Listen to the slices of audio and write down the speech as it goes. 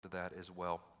that as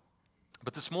well.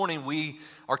 But this morning we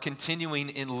are continuing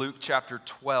in Luke chapter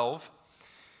 12.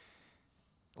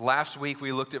 Last week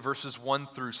we looked at verses 1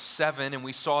 through 7, and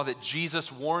we saw that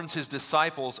Jesus warns his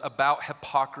disciples about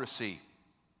hypocrisy.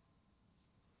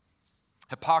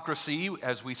 Hypocrisy,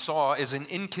 as we saw, is an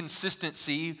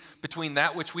inconsistency between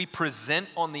that which we present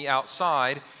on the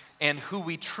outside and who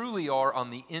we truly are on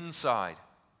the inside.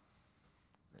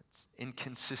 It's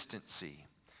inconsistency.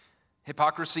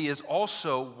 Hypocrisy is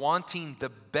also wanting the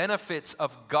benefits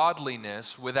of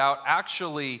godliness without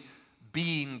actually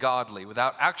being godly,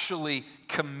 without actually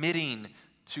committing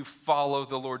to follow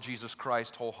the Lord Jesus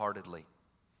Christ wholeheartedly.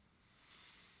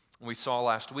 We saw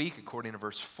last week, according to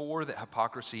verse 4, that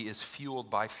hypocrisy is fueled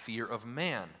by fear of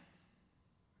man.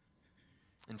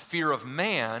 And fear of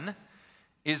man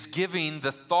is giving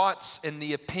the thoughts and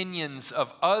the opinions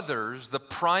of others the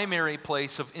primary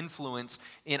place of influence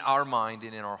in our mind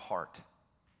and in our heart.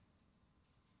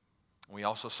 We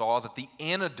also saw that the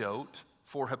antidote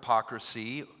for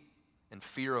hypocrisy and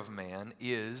fear of man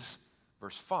is,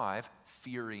 verse 5,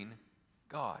 fearing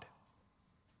God.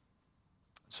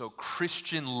 So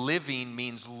Christian living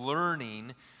means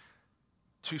learning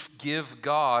to give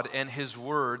God and His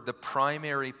Word the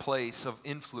primary place of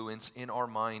influence in our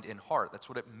mind and heart. That's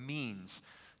what it means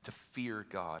to fear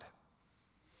God.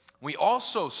 We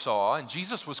also saw, and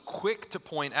Jesus was quick to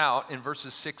point out in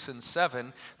verses 6 and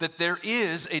 7, that there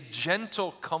is a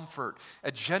gentle comfort,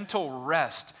 a gentle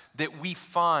rest that we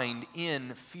find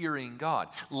in fearing God.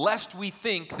 Lest we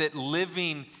think that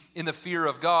living in the fear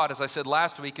of God, as I said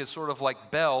last week, is sort of like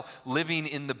Belle living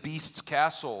in the beast's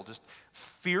castle, just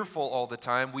fearful all the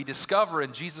time. We discover,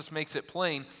 and Jesus makes it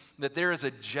plain, that there is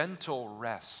a gentle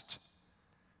rest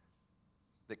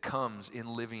that comes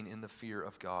in living in the fear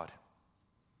of God.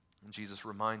 And Jesus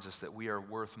reminds us that we are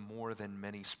worth more than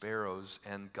many sparrows,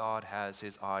 and God has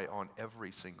His eye on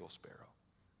every single sparrow.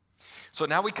 So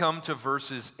now we come to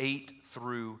verses 8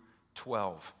 through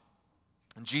 12.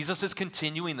 And Jesus is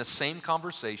continuing the same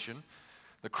conversation.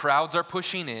 The crowds are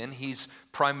pushing in. He's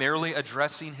primarily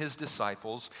addressing His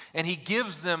disciples, and He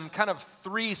gives them kind of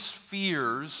three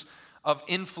spheres of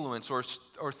influence,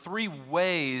 or three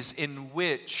ways in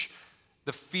which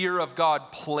the fear of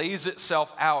God plays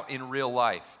itself out in real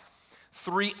life.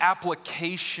 Three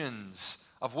applications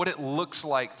of what it looks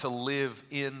like to live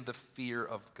in the fear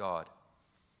of God.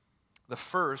 The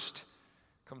first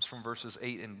comes from verses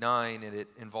 8 and 9, and it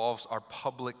involves our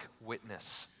public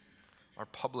witness. Our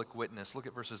public witness. Look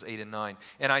at verses 8 and 9.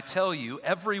 And I tell you,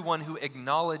 everyone who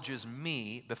acknowledges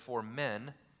me before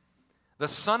men, the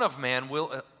Son of Man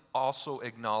will also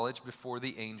acknowledge before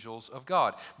the angels of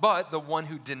God. But the one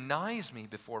who denies me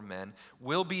before men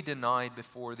will be denied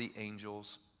before the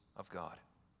angels of God.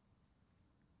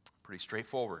 Pretty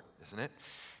straightforward, isn't it?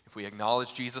 If we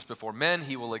acknowledge Jesus before men,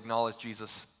 He will acknowledge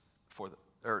Jesus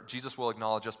will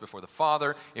acknowledge us before the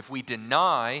Father. If we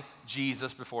deny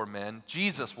Jesus before men,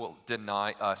 Jesus will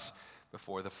deny us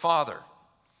before the Father.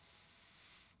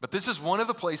 But this is one of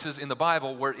the places in the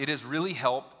Bible where it is really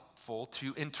helpful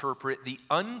to interpret the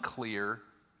unclear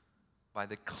by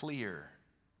the clear.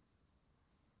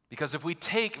 Because if we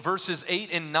take verses 8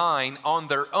 and 9 on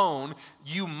their own,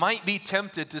 you might be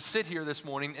tempted to sit here this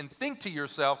morning and think to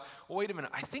yourself, well, wait a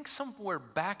minute, I think somewhere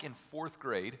back in 4th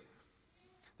grade,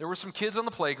 there were some kids on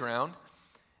the playground,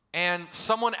 and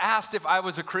someone asked if I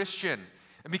was a Christian.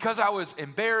 And because I was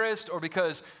embarrassed or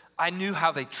because I knew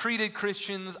how they treated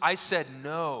Christians, I said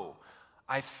no.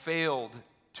 I failed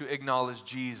to acknowledge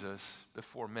Jesus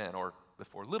before men, or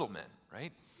before little men,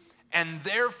 right? And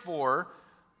therefore,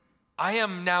 I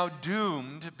am now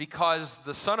doomed because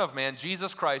the Son of Man,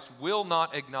 Jesus Christ, will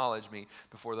not acknowledge me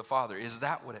before the Father. Is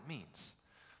that what it means?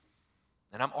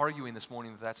 And I'm arguing this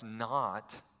morning that that's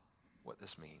not what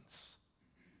this means.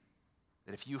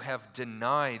 That if you have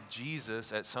denied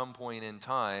Jesus at some point in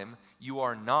time, you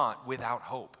are not without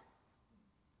hope.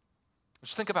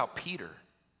 Just think about Peter.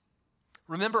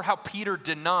 Remember how Peter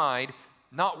denied,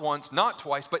 not once, not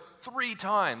twice, but 3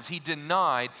 times he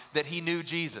denied that he knew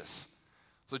Jesus.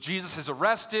 So Jesus is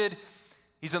arrested.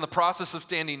 He's in the process of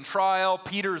standing trial.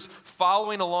 Peter's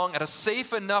following along at a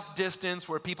safe enough distance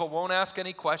where people won't ask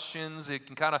any questions. It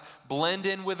can kind of blend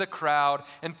in with the crowd.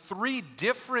 And 3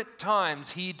 different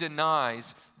times he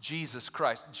denies Jesus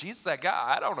Christ. Jesus, that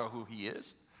guy, I don't know who he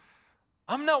is.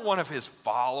 I'm not one of his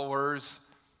followers.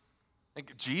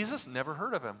 Like, Jesus, never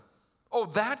heard of him. Oh,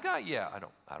 that guy? Yeah, I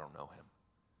don't know him.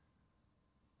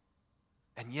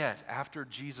 And yet, after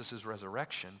Jesus'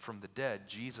 resurrection from the dead,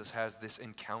 Jesus has this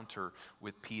encounter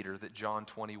with Peter that John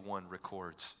 21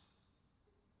 records.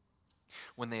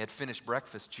 When they had finished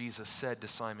breakfast, Jesus said to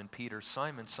Simon Peter,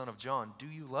 "Simon, son of John, do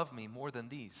you love me more than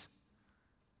these?"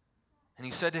 And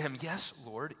he said to him, "Yes,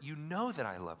 Lord, you know that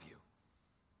I love you."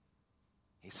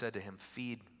 He said to him,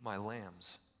 "Feed my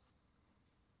lambs."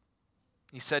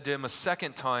 He said to him a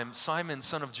second time, "Simon,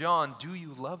 son of John, do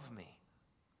you love me?"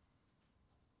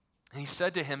 And he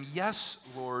said to him, "Yes,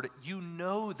 Lord, you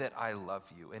know that I love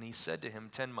you." And he said to him,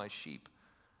 "Tend my sheep."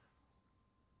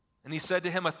 And he said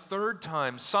to him a third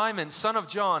time, "Simon, son of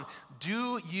John,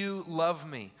 do you love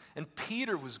me?" And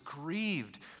Peter was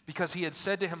grieved because he had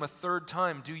said to him a third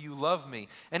time, "Do you love me?"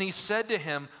 And he said to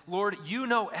him, "Lord, you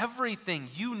know everything.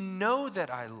 You know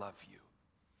that I love you."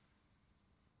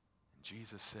 And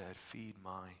Jesus said, "Feed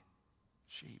my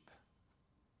sheep."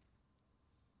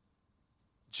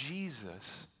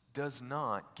 Jesus does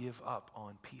not give up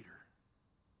on Peter.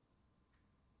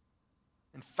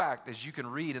 In fact, as you can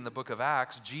read in the book of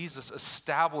Acts, Jesus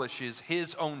establishes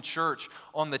his own church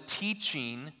on the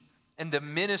teaching and the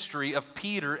ministry of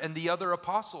Peter and the other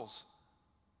apostles.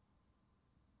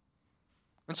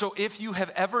 And so if you have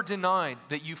ever denied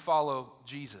that you follow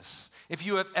Jesus, if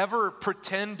you have ever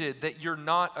pretended that you're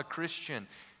not a Christian,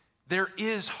 there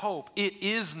is hope. It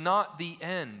is not the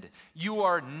end. You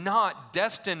are not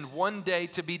destined one day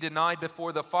to be denied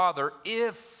before the Father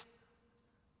if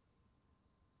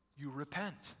you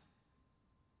repent,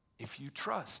 if you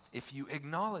trust, if you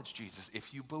acknowledge Jesus,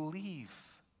 if you believe.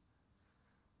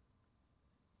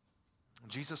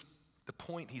 Jesus, the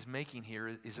point he's making here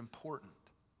is important.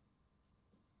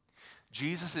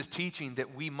 Jesus is teaching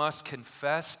that we must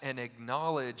confess and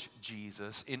acknowledge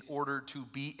Jesus in order to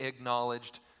be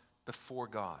acknowledged before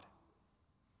God.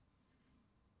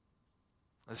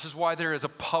 This is why there is a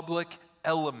public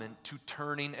element to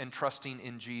turning and trusting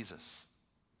in Jesus.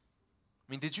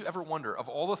 I mean, did you ever wonder, of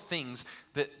all the things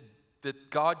that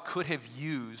God could have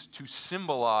used to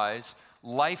symbolize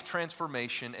life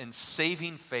transformation and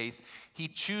saving faith, he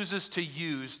chooses to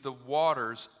use the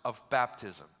waters of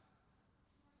baptism.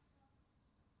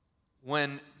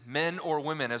 When men or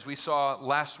women, as we saw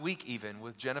last week even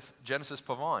with Genesis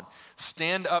Pavon,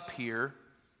 stand up here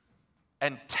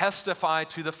and testify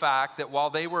to the fact that while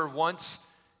they were once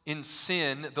in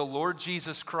sin, the Lord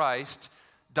Jesus Christ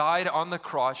died on the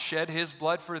cross, shed his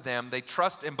blood for them. They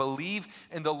trust and believe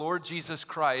in the Lord Jesus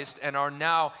Christ and are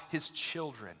now his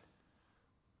children.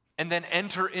 And then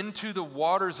enter into the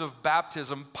waters of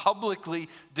baptism, publicly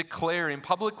declaring,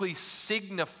 publicly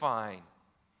signifying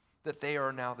that they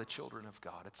are now the children of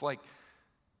God. It's like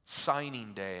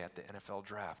signing day at the NFL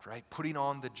draft, right? Putting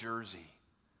on the jersey.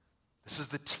 This is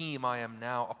the team I am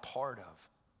now a part of.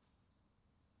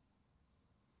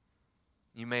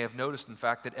 You may have noticed, in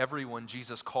fact, that everyone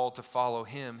Jesus called to follow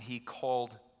him, he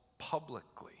called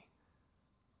publicly.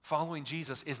 Following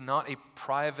Jesus is not a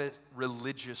private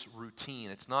religious routine.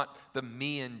 It's not the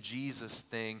me and Jesus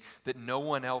thing that no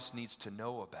one else needs to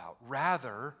know about.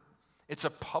 Rather, it's a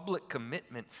public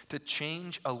commitment to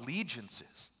change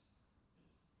allegiances.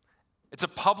 It's a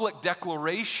public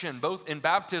declaration, both in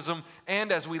baptism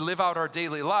and as we live out our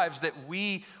daily lives, that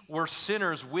we were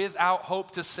sinners without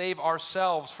hope to save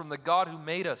ourselves from the God who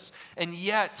made us. And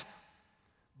yet,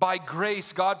 by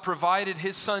grace, God provided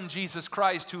his Son, Jesus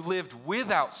Christ, who lived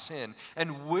without sin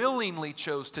and willingly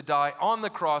chose to die on the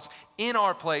cross in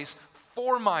our place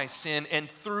for my sin. And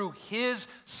through his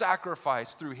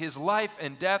sacrifice, through his life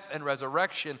and death and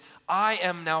resurrection, I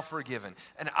am now forgiven,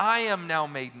 and I am now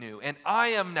made new, and I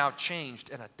am now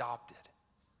changed and adopted.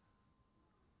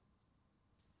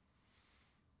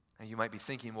 And you might be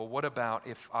thinking, well, what about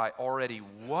if I already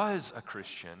was a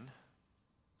Christian,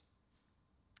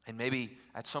 and maybe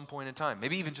at some point in time,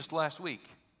 maybe even just last week,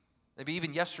 maybe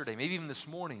even yesterday, maybe even this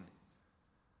morning,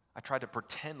 I tried to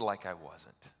pretend like I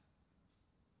wasn't.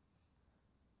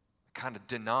 I kind of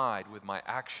denied with my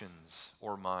actions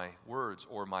or my words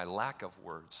or my lack of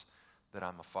words that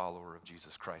I'm a follower of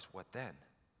Jesus Christ. What then?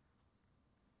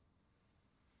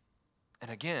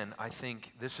 And again, I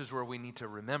think this is where we need to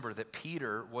remember that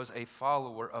Peter was a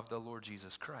follower of the Lord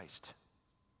Jesus Christ.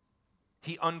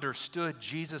 He understood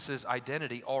Jesus'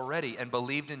 identity already and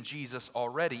believed in Jesus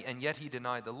already, and yet he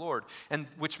denied the Lord. And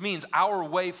which means our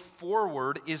way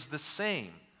forward is the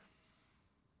same.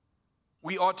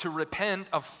 We ought to repent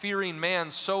of fearing man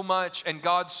so much and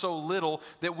God so little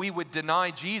that we would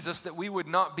deny Jesus, that we would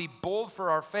not be bold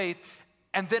for our faith,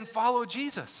 and then follow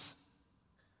Jesus.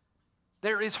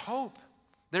 There is hope.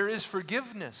 There is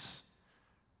forgiveness.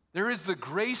 There is the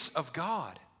grace of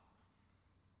God.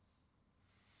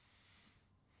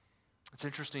 It's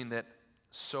interesting that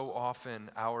so often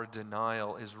our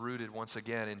denial is rooted once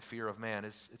again in fear of man.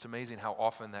 It's amazing how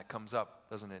often that comes up,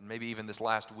 doesn't it? And maybe even this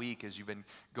last week, as you've been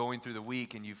going through the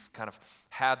week and you've kind of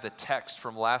had the text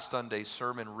from last Sunday's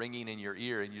sermon ringing in your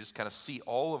ear, and you just kind of see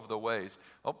all of the ways.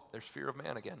 Oh, there's fear of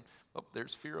man again. Oh,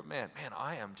 there's fear of man. Man,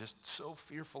 I am just so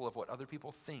fearful of what other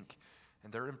people think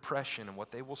and their impression and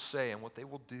what they will say and what they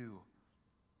will do.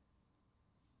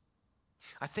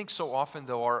 I think so often,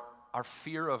 though, our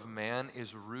fear of man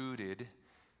is rooted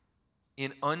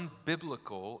in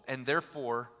unbiblical and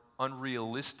therefore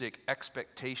unrealistic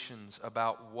expectations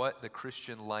about what the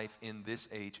Christian life in this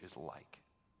age is like.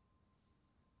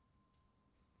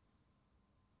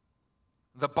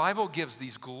 The Bible gives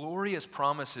these glorious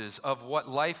promises of what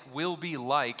life will be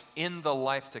like in the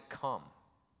life to come.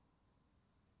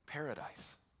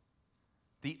 Paradise,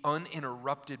 the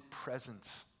uninterrupted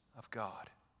presence of God.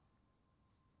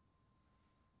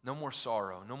 No more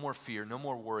sorrow, no more fear, no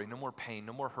more worry, no more pain,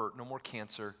 no more hurt, no more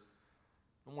cancer,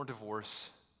 no more divorce,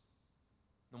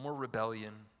 no more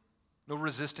rebellion, no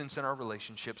resistance in our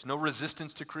relationships, no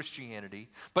resistance to Christianity.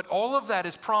 But all of that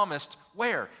is promised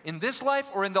where? In this life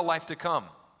or in the life to come?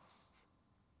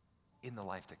 In the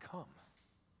life to come.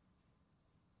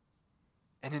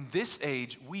 And in this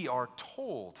age, we are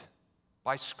told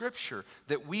by Scripture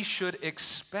that we should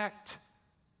expect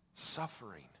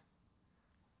suffering.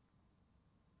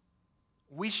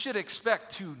 We should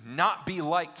expect to not be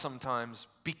liked sometimes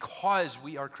because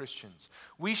we are Christians.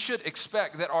 We should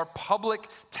expect that our public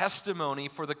testimony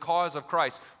for the cause of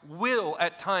Christ will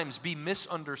at times be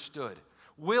misunderstood,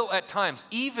 will at times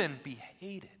even be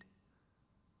hated.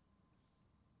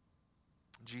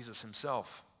 Jesus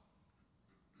himself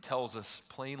tells us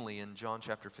plainly in John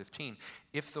chapter 15,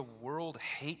 if the world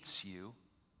hates you,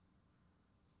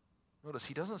 notice,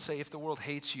 he doesn't say if the world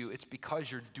hates you, it's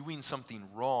because you're doing something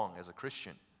wrong as a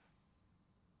Christian.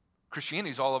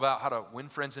 Christianity is all about how to win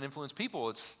friends and influence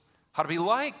people. It's how to be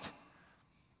liked.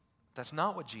 That's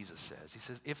not what Jesus says. He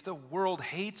says, if the world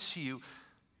hates you,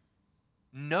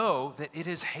 know that it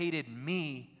has hated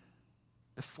me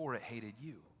before it hated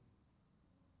you.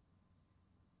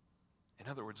 In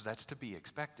other words, that's to be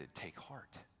expected. Take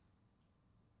heart.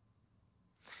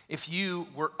 If you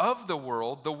were of the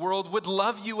world would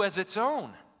love you as its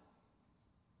own.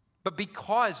 But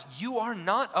because you are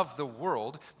not of the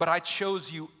world, but I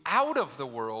chose you out of the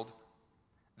world,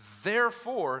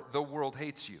 therefore the world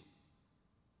hates you.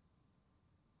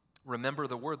 Remember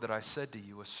the word that I said to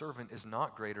you, a servant is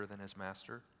not greater than his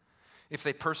master. If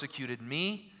they persecuted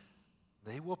me,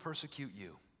 they will persecute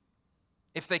you.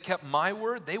 If they kept my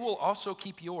word, they will also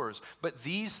keep yours. But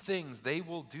these things they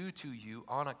will do to you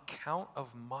on account of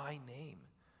my name,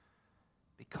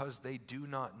 because they do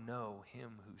not know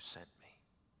him who sent me.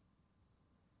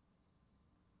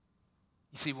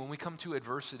 You see, when we come to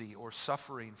adversity or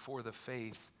suffering for the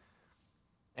faith,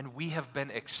 and we have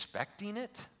been expecting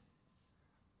it,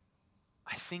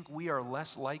 I think we are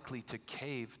less likely to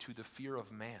cave to the fear of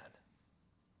man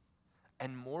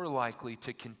and more likely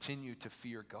to continue to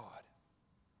fear God.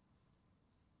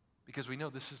 Because we know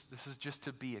this is just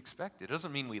to be expected. It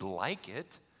doesn't mean we like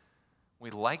it. We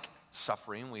like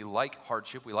suffering. We like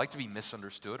hardship. We like to be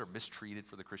misunderstood or mistreated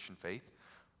for the Christian faith,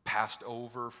 passed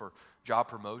over for job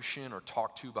promotion or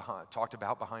talked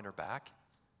about behind our back.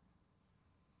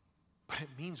 But it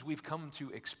means we've come to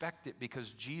expect it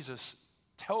because Jesus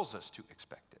tells us to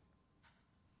expect it.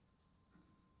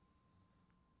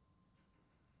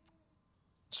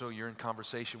 So you're in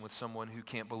conversation with someone who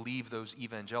can't believe those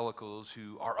evangelicals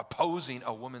who are opposing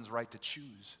a woman's right to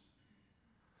choose.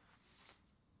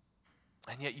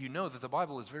 And yet you know that the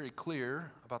Bible is very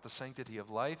clear about the sanctity of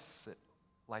life, that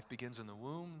life begins in the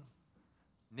womb,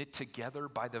 knit together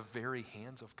by the very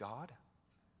hands of God.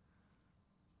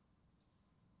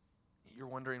 You're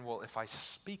wondering, well, if I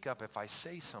speak up, if I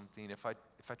say something, if I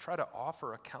try to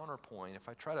offer a counterpoint, if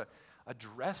I try to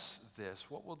address this,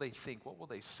 what will they think? What will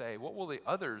they say? What will the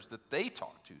others that they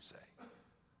talk to say?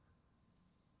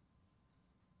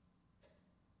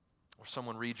 Or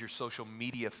someone reads your social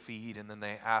media feed and then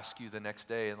they ask you the next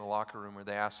day in the locker room, or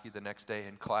they ask you the next day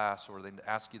in class, or they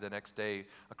ask you the next day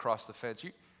across the fence.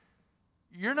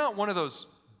 You're not one of those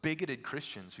bigoted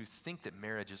Christians who think that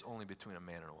marriage is only between a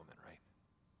man and a woman, right?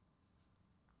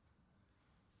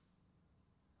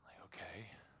 Like, okay.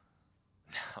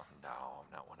 No,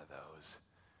 I'm not one of those.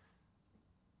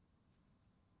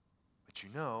 But you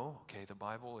know, okay, the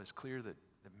Bible is clear that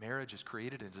marriage is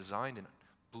created and designed and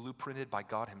blueprinted by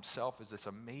God himself as this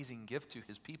amazing gift to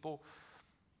his people.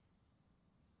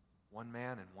 One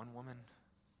man and one woman.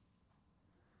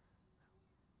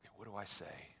 Okay, what do I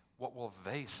say? What will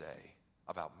they say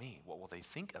about me? What will they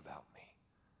think about me?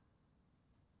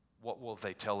 what will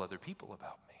they tell other people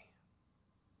about me?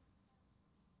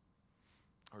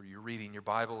 Or you're reading your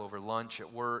Bible over lunch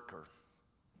at work or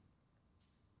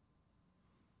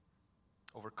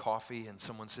over coffee, and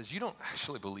someone says, you don't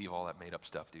actually believe all that made-up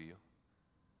stuff, do you?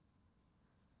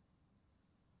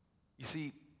 You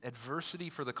see, adversity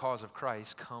for the cause of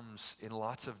Christ comes in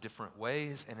lots of different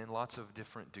ways and in lots of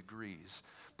different degrees.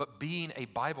 But being a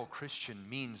Bible Christian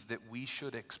means that we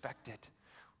should expect it.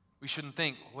 We shouldn't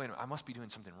think, wait a minute, I must be doing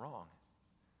something wrong.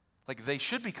 Like they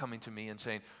should be coming to me and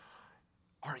saying,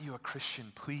 aren't you a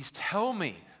Christian? Please tell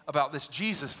me about this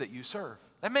Jesus that you serve.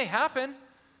 That may happen.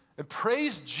 And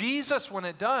praise Jesus when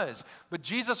it does. But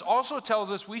Jesus also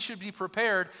tells us we should be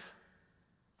prepared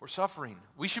for suffering.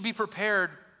 We should be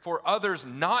prepared for others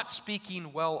not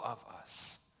speaking well of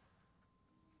us.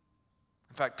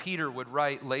 In fact, Peter would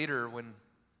write later when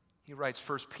he writes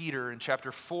 1 Peter in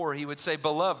chapter 4, he would say,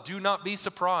 Beloved, do not be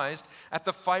surprised at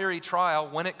the fiery trial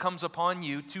when it comes upon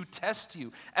you to test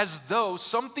you, as though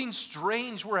something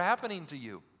strange were happening to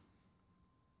you.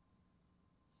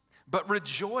 But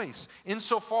rejoice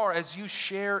insofar as you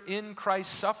share in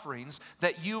Christ's sufferings,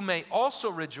 that you may also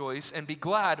rejoice and be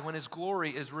glad when his glory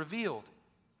is revealed.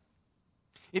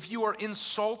 If you are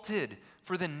insulted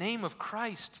for the name of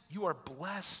Christ, you are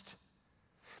blessed,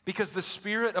 because the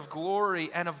Spirit of glory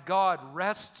and of God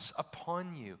rests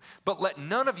upon you. But let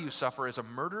none of you suffer as a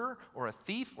murderer or a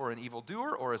thief or an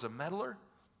evildoer or as a meddler.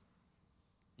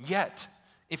 Yet,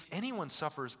 if anyone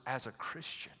suffers as a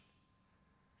Christian,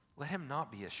 let him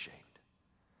not be ashamed,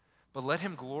 but let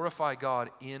him glorify God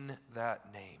in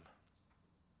that name.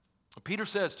 Peter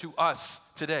says to us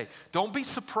today, don't be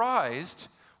surprised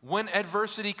when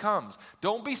adversity comes.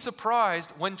 Don't be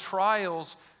surprised when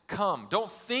trials come.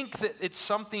 Don't think that it's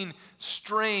something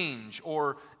strange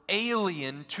or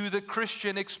alien to the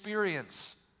Christian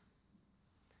experience.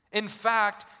 In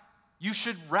fact, you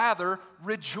should rather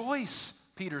rejoice,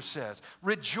 Peter says.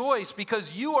 Rejoice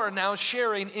because you are now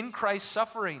sharing in Christ's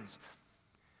sufferings,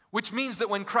 which means that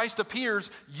when Christ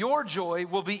appears, your joy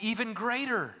will be even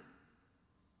greater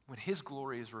when his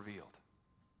glory is revealed.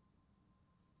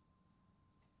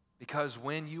 Because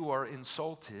when you are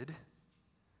insulted,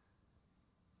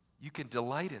 you can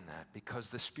delight in that because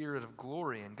the Spirit of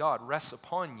glory and God rests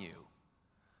upon you.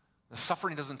 The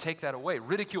suffering doesn't take that away.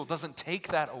 Ridicule doesn't take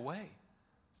that away.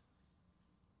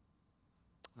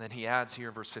 Then he adds here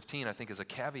in verse 15, I think as a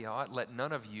caveat, let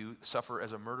none of you suffer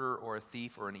as a murderer or a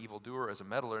thief or an evildoer, as a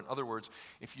meddler. In other words,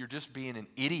 if you're just being an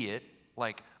idiot,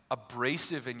 like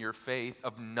abrasive in your faith,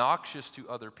 obnoxious to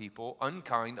other people,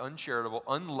 unkind, uncharitable,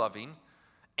 unloving,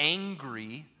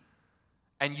 angry,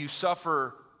 and you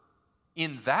suffer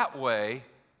in that way,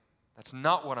 that's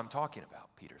not what I'm talking about,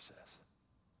 Peter says.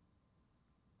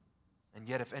 And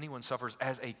yet if anyone suffers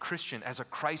as a Christian, as a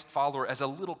Christ follower, as a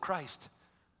little Christ,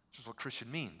 which is what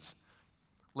Christian means,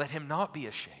 let him not be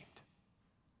ashamed,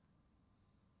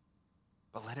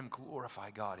 but let him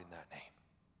glorify God in that name.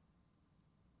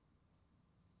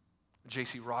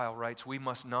 J.C. Ryle writes, we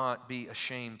must not be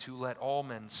ashamed to let all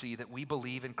men see that we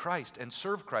believe in Christ and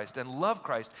serve Christ and love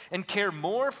Christ and care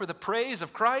more for the praise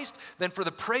of Christ than for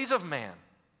the praise of man.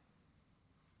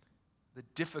 The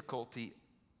difficulty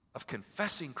of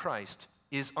confessing Christ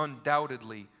is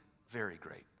undoubtedly very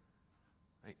great.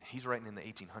 Right? He's writing in the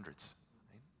 1800s,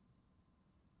 right?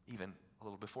 Even a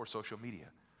little before social media.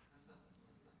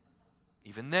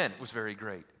 Even then, it was very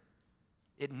great.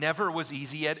 It never was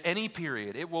easy at any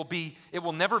period. It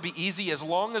will never be easy as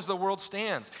long as the world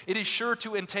stands. It is sure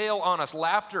to entail on us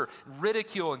laughter,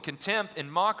 ridicule, and contempt,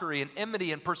 and mockery, and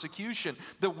enmity, and persecution.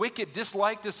 The wicked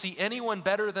dislike to see anyone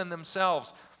better than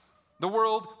themselves. The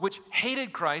world which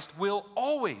hated Christ will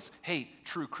always hate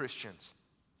true Christians.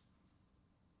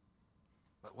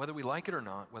 But whether we like it or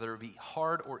not, whether it be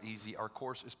hard or easy, our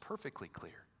course is perfectly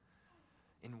clear.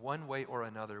 In one way or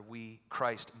another,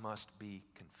 Christ must be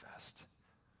confessed.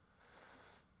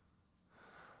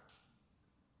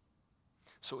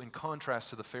 So in contrast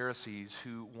to the Pharisees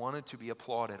who wanted to be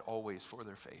applauded always for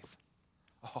their faith,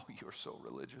 oh, you're so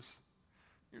religious,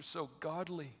 you're so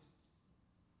godly.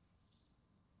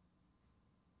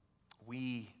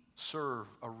 We serve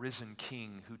a risen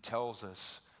King who tells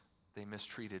us they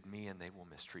mistreated me and they will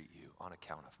mistreat you on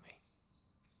account of me,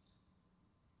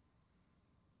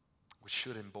 which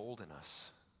should embolden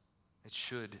us. It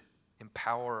should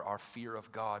empower our fear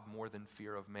of God more than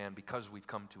fear of man because we've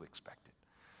come to expect it.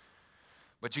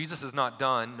 But Jesus is not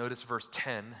done. Notice verse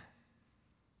 10.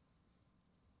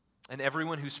 And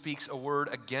everyone who speaks a word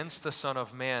against the Son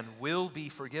of Man will be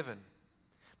forgiven.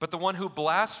 But the one who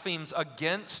blasphemes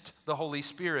against the Holy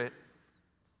Spirit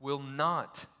will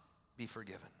not be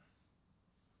forgiven.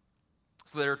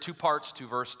 So there are two parts to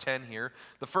verse 10 here.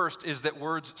 The first is that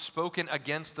words spoken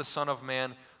against the Son of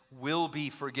Man will be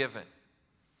forgiven.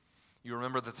 You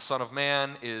remember that the Son of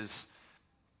Man is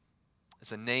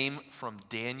a name from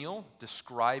Daniel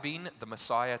describing the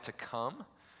Messiah to come,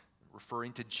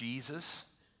 referring to Jesus.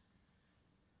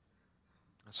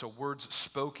 And so words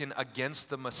spoken against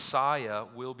the Messiah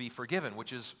will be forgiven,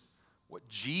 which is what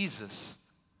Jesus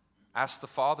asked the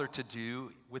Father to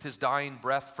do with his dying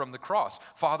breath from the cross.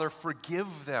 Father, forgive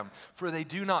them, for they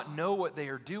do not know what they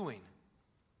are doing.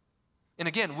 And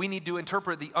again, we need to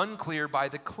interpret the unclear by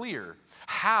the clear.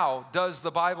 How does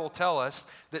the Bible tell us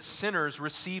that sinners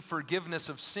receive forgiveness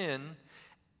of sin?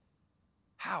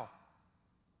 How?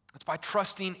 It's by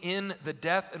trusting in the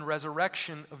death and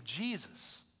resurrection of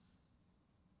Jesus.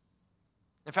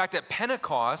 In fact, at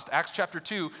Pentecost, Acts chapter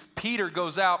 2, Peter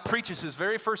goes out, preaches his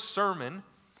very first sermon.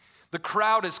 The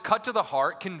crowd is cut to the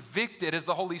heart, convicted as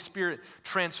the Holy Spirit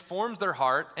transforms their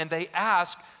heart, and they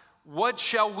ask, what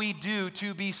shall we do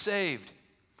to be saved?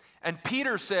 And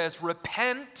Peter says,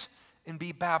 repent and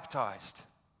be baptized.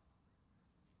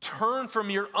 Turn from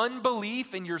your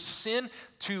unbelief and your sin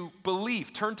to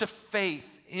belief. Turn to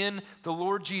faith in the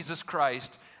Lord Jesus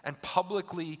Christ and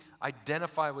publicly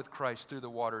identify with Christ through the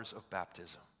waters of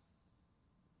baptism.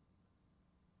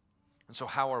 And so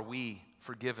how are we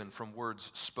forgiven from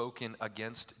words spoken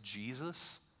against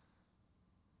Jesus?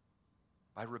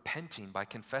 By repenting, by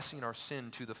confessing our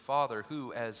sin to the Father,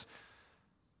 who, as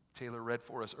Taylor read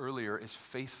for us earlier, is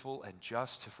faithful and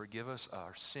just to forgive us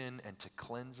our sin and to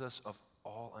cleanse us of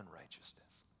all unrighteousness.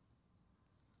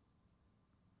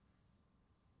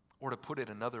 Or to put it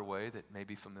another way that may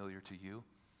be familiar to you,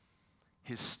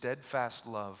 his steadfast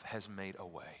love has made a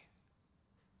way.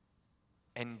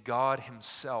 And God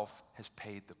himself has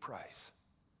paid the price.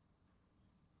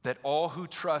 That all who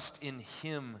trust in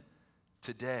him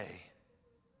today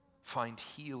find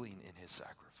healing in his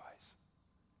sacrifice.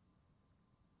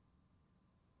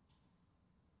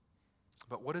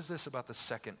 But what is this about the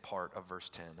second part of verse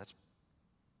 10? That's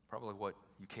probably what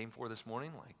you came for this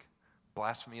morning, like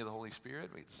blasphemy of the Holy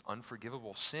Spirit, this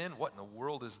unforgivable sin. What in the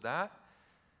world is that?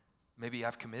 Maybe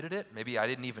I've committed it. Maybe I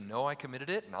didn't even know I committed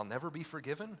it and I'll never be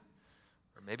forgiven.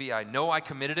 Or maybe I know I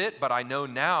committed it, but I know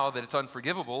now that it's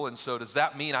unforgivable, and so does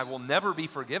that mean I will never be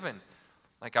forgiven?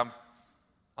 Like I'm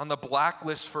on the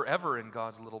blacklist forever in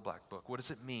God's little black book. What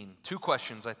does it mean? Two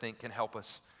questions, I think, can help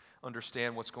us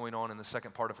understand what's going on in the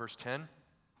second part of verse 10.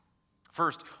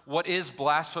 First, what is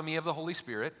blasphemy of the Holy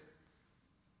Spirit?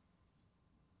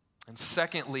 And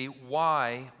secondly,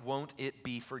 why won't it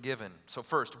be forgiven? So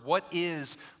first, what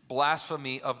is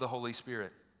blasphemy of the Holy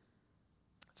Spirit?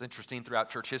 It's interesting, throughout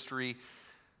church history,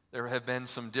 there have been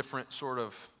some different sort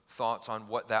of thoughts on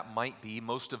what that might be.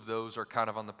 Most of those are kind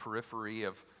of on the periphery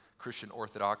of Christian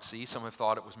orthodoxy. Some have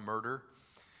thought it was murder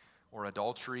or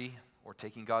adultery or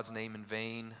taking God's name in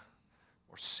vain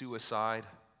or suicide.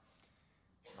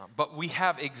 But we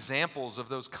have examples of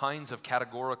those kinds of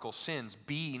categorical sins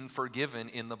being forgiven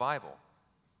in the Bible.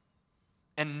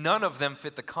 And none of them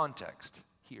fit the context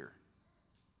here.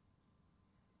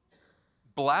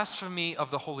 Blasphemy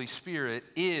of the Holy Spirit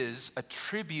is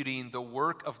attributing the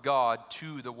work of God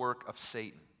to the work of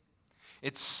Satan.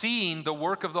 It's seeing the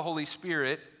work of the Holy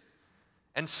Spirit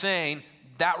and saying,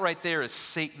 that right there is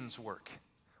Satan's work.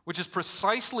 Which is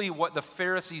precisely what the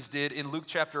Pharisees did in Luke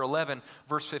chapter 11,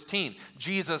 verse 15.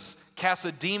 Jesus casts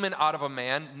a demon out of a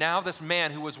man. Now this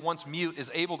man who was once mute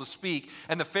is able to speak.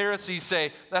 And the Pharisees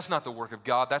say, that's not the work of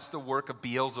God. That's the work of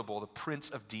Beelzebul, the prince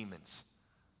of demons.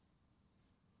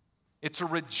 It's a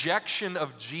rejection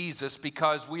of Jesus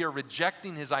because we are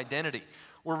rejecting his identity.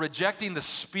 We're rejecting the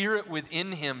Spirit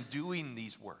within him doing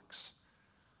these works.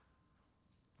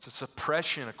 It's a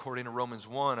suppression, according to Romans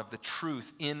 1, of the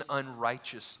truth in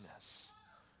unrighteousness.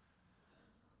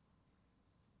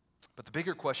 But the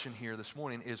bigger question here this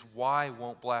morning is, why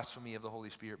won't blasphemy of the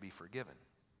Holy Spirit be forgiven?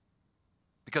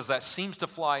 Because that seems to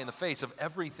fly in the face of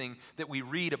everything that we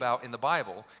read about in the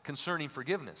Bible concerning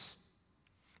forgiveness.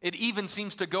 It even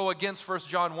seems to go against 1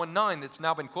 John 1:9 that's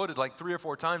now been quoted like 3 or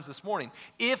 4 times this morning.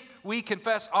 If we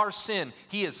confess our sin,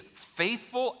 he is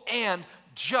faithful and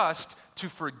just to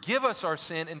forgive us our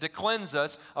sin and to cleanse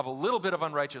us of a little bit of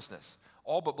unrighteousness.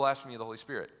 All but blasphemy of the Holy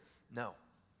Spirit. No.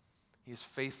 He is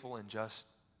faithful and just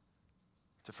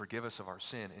to forgive us of our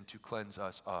sin and to cleanse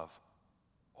us of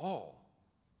all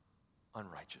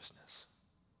unrighteousness.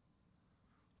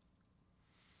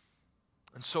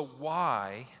 And so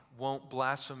why won't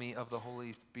blasphemy of the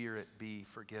Holy Spirit be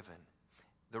forgiven?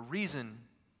 The reason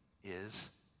is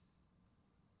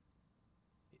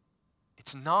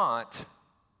it's not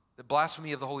that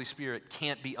blasphemy of the Holy Spirit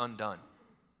can't be undone.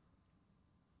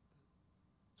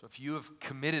 So if you have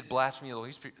committed blasphemy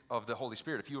of the Holy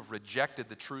Spirit, if you have rejected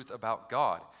the truth about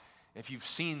God, if you've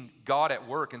seen God at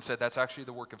work and said that's actually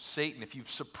the work of Satan, if you've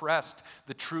suppressed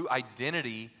the true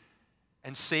identity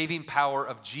and saving power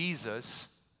of Jesus,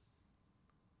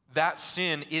 that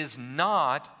sin is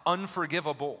not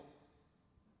unforgivable.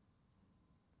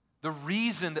 The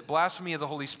reason that blasphemy of the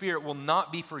Holy Spirit will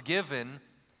not be forgiven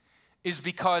is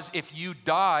because if you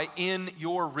die in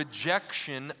your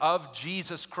rejection of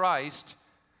Jesus Christ,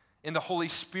 in the Holy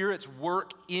Spirit's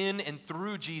work in and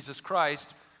through Jesus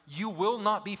Christ, you will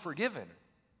not be forgiven.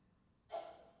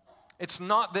 It's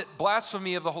not that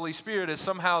blasphemy of the Holy Spirit is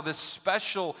somehow this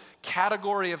special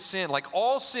category of sin. Like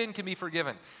all sin can be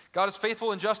forgiven. God is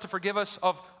faithful and just to forgive us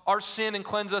of our sin and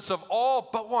cleanse us of all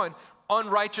but one,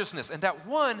 unrighteousness. And that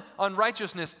one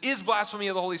unrighteousness is blasphemy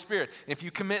of the Holy Spirit. If you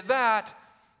commit that,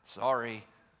 sorry,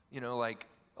 like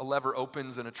a lever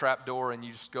opens and a trap door and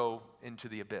you just go into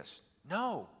the abyss.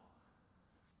 No.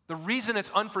 The reason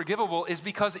it's unforgivable is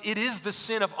because it is the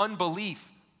sin of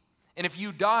unbelief. And if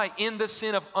you die in the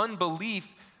sin of unbelief,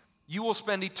 you will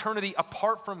spend eternity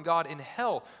apart from God in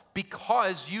hell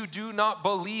because you do not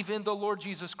believe in the Lord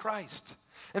Jesus Christ.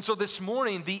 And so this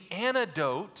morning, the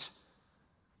antidote,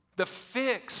 the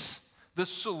fix, the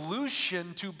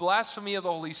solution to blasphemy of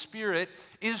the Holy Spirit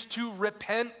is to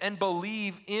repent and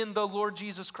believe in the Lord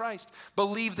Jesus Christ.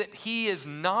 Believe that he is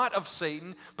not of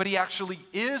Satan, but he actually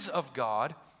is of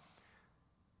God.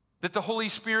 That the Holy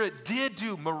Spirit did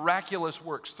do miraculous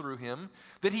works through him,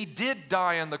 that he did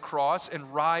die on the cross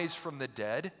and rise from the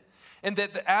dead, and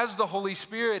that as the Holy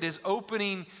Spirit is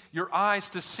opening your eyes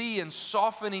to see and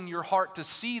softening your heart to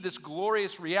see this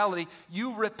glorious reality,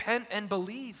 you repent and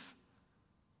believe.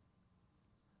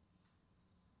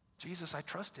 Jesus, I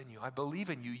trust in you. I believe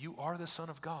in you. You are the Son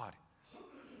of God.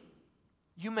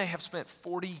 You may have spent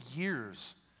 40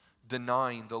 years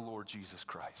denying the Lord Jesus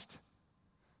Christ,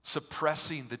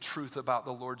 suppressing the truth about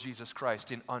the Lord Jesus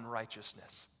Christ in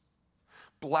unrighteousness,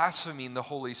 blaspheming the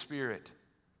Holy Spirit.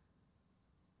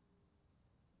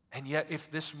 And yet, if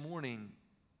this morning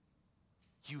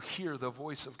you hear the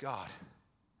voice of God,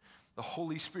 the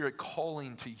Holy Spirit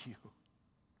calling to you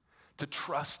to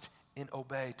trust and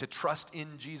obey, to trust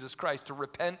in Jesus Christ, to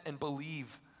repent and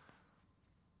believe,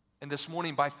 and this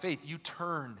morning by faith you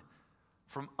turn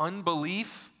from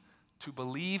unbelief to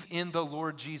believe in the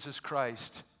Lord Jesus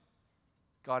Christ,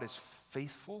 God is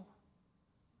faithful.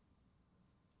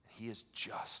 He is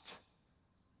just.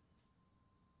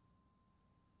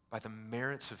 By the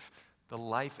merits of the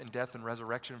life and death and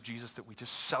resurrection of Jesus that we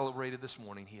just celebrated this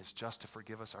morning, he is just to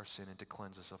forgive us our sin and to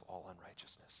cleanse us of all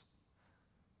unrighteousness.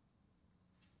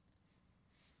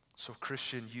 So,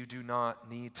 Christian, you do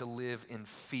not need to live in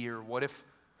fear. What if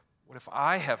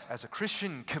I have, as a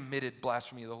Christian, committed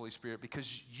blasphemy of the Holy Spirit?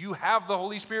 Because you have the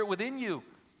Holy Spirit within you.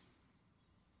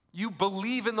 You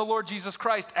believe in the Lord Jesus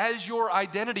Christ as your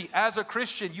identity. As a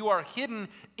Christian, you are hidden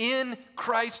in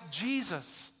Christ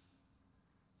Jesus.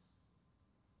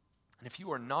 And if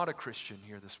you are not a Christian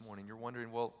here this morning, you're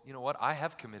wondering, well, you know what? I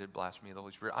have committed blasphemy of the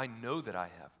Holy Spirit. I know that I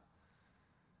have.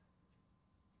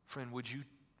 Friend, would you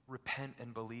repent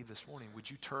and believe this morning?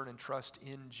 Would you turn and trust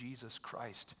in Jesus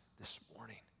Christ this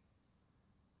morning?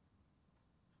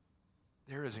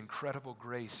 There is incredible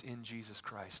grace in Jesus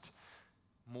Christ.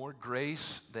 More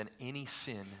grace than any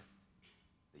sin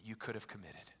that you could have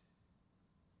committed.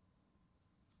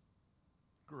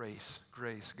 Grace,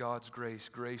 grace, God's grace,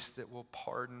 grace that will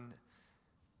pardon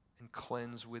and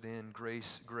cleanse within.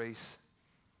 Grace, grace,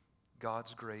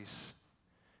 God's grace,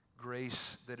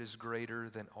 grace that is greater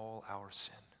than all our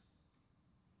sin.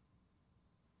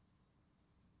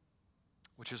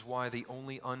 Which is why the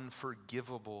only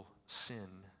unforgivable sin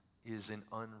is an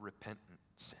unrepentant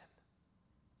sin.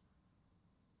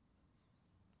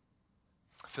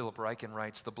 Philip Ryken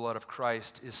writes, the blood of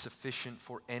Christ is sufficient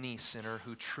for any sinner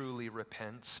who truly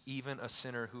repents, even a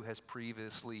sinner who has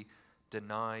previously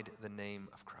denied the name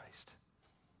of Christ.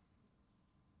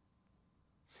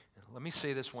 And let me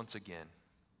say this once again.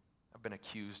 I've been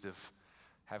accused of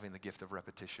having the gift of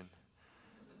repetition.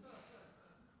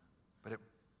 But it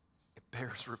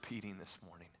bears repeating this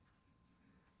morning.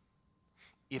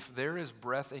 If there is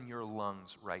breath in your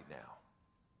lungs right now,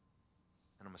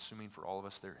 and I'm assuming for all of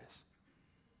us there is,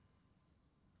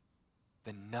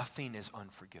 then nothing is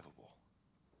unforgivable.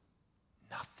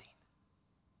 Nothing.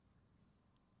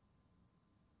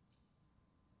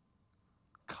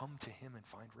 Come to him and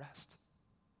find rest.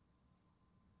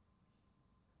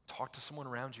 Talk to someone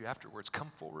around you afterwards. Come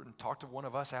forward and talk to one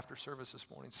of us after service this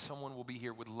morning. Someone will be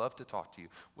here, would love to talk to you,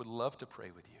 would love to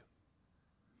pray with you.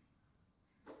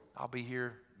 I'll be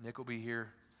here, Nick will be here,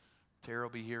 Tara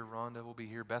will be here, Rhonda will be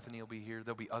here, Bethany will be here.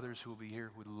 There'll be others who will be here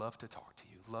who would love to talk to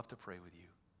you, love to pray with you,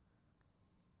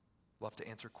 love to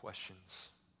answer questions.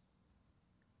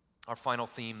 Our final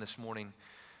theme this morning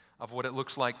of what it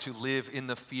looks like to live in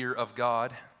the fear of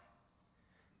God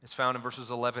is found in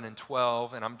verses 11 and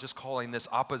 12, and I'm just calling this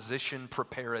opposition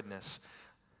preparedness.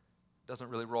 Doesn't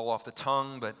really roll off the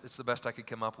tongue, but it's the best I could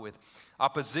come up with.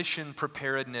 Opposition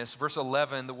preparedness. Verse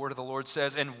 11, the word of the Lord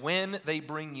says, "And when they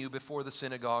bring you before the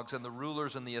synagogues and the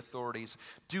rulers and the authorities,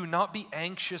 do not be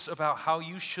anxious about how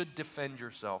you should defend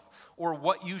yourself or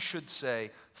what you should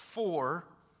say, for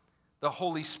the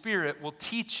Holy Spirit will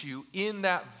teach you in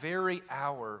that very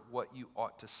hour what you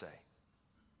ought to say."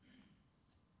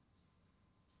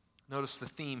 Notice the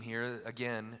theme here.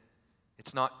 Again,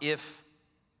 it's not if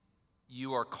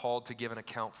you are called to give an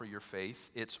account for your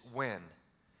faith, it's when.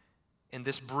 And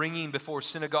this bringing before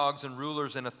synagogues and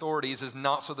rulers and authorities is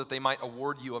not so that they might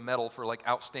award you a medal for like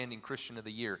outstanding Christian of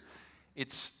the year.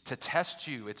 It's to test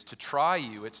you, it's to try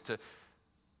you, it's to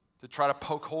try to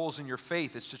poke holes in your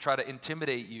faith, it's to try to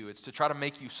intimidate you, it's to try to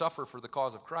make you suffer for the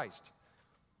cause of Christ.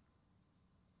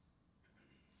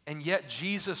 And yet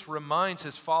Jesus reminds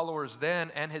his followers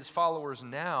then and his followers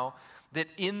now that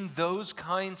in those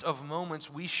kinds of moments,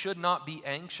 we should not be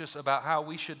anxious about how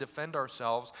we should defend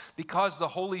ourselves because the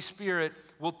Holy Spirit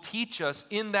will teach us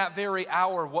in that very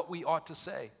hour what we ought to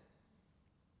say.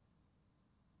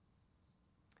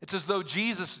 It's as though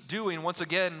Jesus doing, once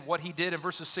again, what he did in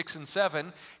verses 6 and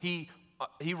 7, he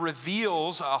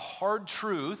reveals a hard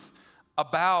truth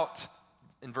about,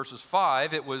 in verses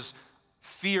 5, it was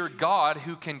fear God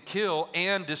who can kill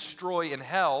and destroy in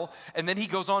hell. And then he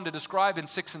goes on to describe in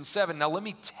 6 and 7. Now let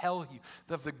me tell you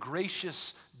of the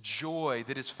gracious joy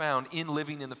that is found in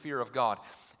living in the fear of God.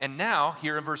 And now,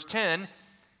 here in verse 10,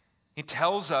 he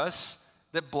tells us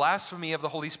that blasphemy of the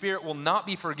Holy Spirit will not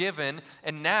be forgiven.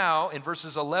 And now, in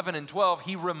verses 11 and 12,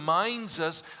 he reminds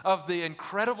us of the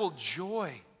incredible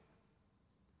joy,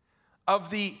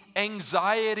 of the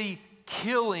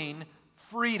anxiety-killing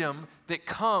freedom that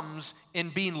comes in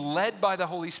being led by the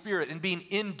Holy Spirit and being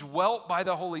indwelt by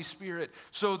the Holy Spirit,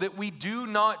 so that we do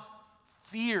not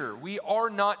fear. We are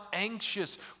not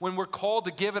anxious when we're called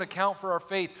to give an account for our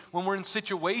faith, when we're in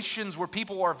situations where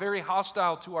people are very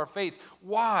hostile to our faith.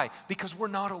 Why? Because we're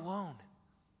not alone.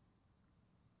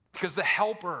 Because the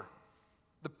helper,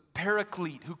 the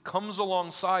paraclete who comes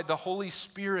alongside, the Holy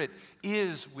Spirit,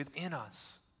 is within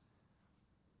us.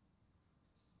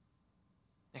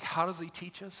 Like, how does he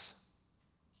teach us?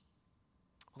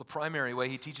 Well, the primary way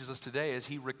he teaches us today is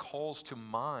he recalls to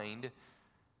mind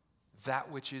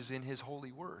that which is in his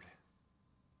holy word.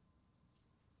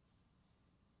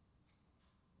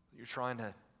 You're trying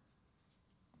to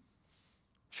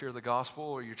share the gospel,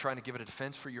 or you're trying to give it a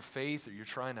defense for your faith, or you're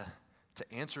trying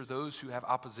to answer those who have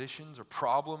oppositions or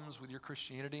problems with your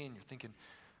Christianity, and you're thinking,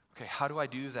 okay, how do I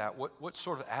do that? What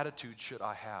sort of attitude should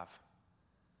I have?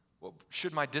 What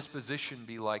should my disposition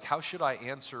be like? How should I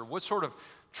answer? What sort of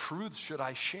truths should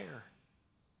I share?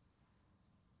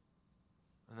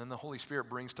 And then the Holy Spirit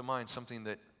brings to mind something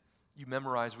that you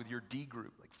memorized with your D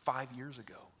group like 5 years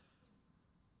ago.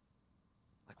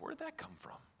 Like, where did that come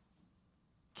from?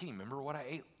 Can't even remember what I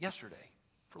ate yesterday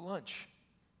for lunch.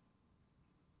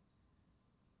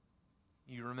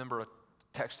 You remember a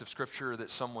text of Scripture that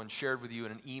someone shared with you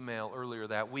in an email earlier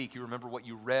that week. You remember what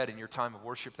you read in your time of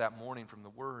worship that morning from the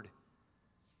Word.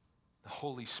 The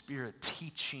Holy Spirit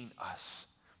teaching us,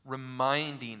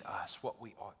 reminding us what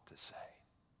we ought to say.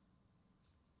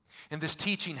 And this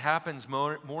teaching happens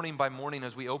morning by morning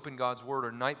as we open God's Word,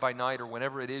 or night by night, or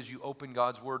whenever it is you open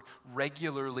God's Word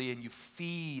regularly and you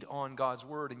feed on God's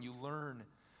Word and you learn.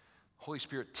 The Holy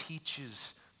Spirit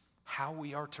teaches how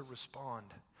we are to respond.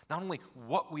 Not only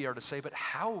what we are to say, but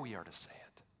how we are to say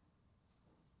it.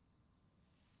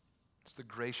 It's the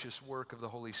gracious work of the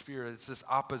Holy Spirit. It's this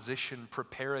opposition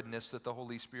preparedness that the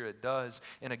Holy Spirit does.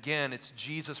 And again, it's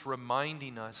Jesus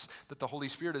reminding us that the Holy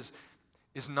Spirit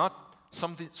is not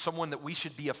someone that we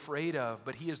should be afraid of,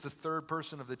 but he is the third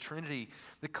person of the Trinity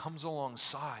that comes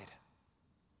alongside.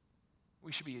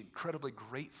 We should be incredibly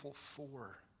grateful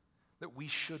for, that we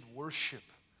should worship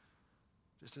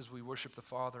just as we worship the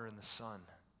Father and the Son.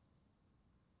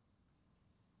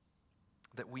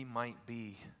 That we might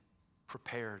be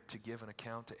prepared to give an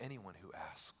account to anyone who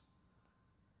asks.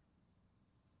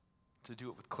 To do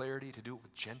it with clarity, to do it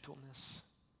with gentleness,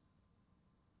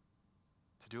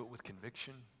 to do it with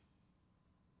conviction,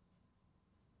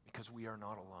 because we are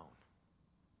not alone.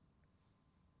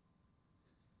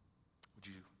 Would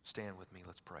you stand with me?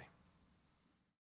 Let's pray.